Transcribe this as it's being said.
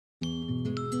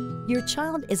Your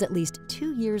child is at least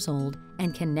 2 years old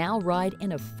and can now ride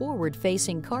in a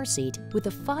forward-facing car seat with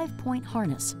a 5-point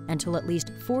harness until at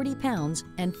least 40 pounds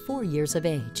and 4 years of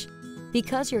age.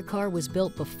 Because your car was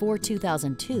built before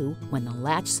 2002, when the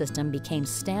latch system became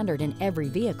standard in every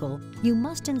vehicle, you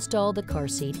must install the car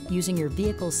seat using your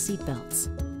vehicle's seat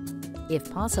belts.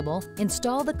 If possible,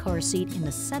 install the car seat in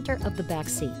the center of the back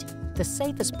seat, the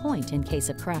safest point in case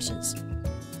of crashes.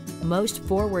 Most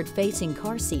forward-facing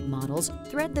car seat models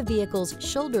thread the vehicle's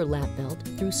shoulder lap belt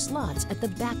through slots at the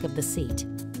back of the seat.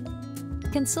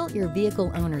 Consult your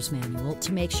vehicle owner's manual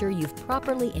to make sure you've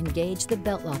properly engaged the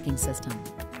belt locking system.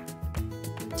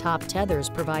 Top tethers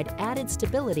provide added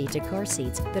stability to car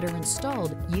seats that are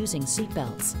installed using seat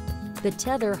belts. The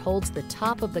tether holds the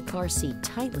top of the car seat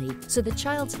tightly so the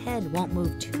child's head won't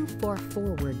move too far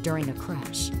forward during a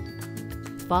crash.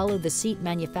 Follow the seat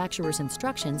manufacturer's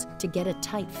instructions to get a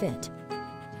tight fit.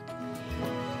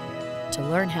 To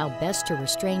learn how best to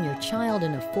restrain your child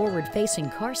in a forward-facing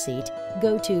car seat,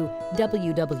 go to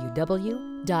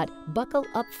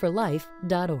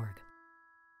www.buckleupforlife.org.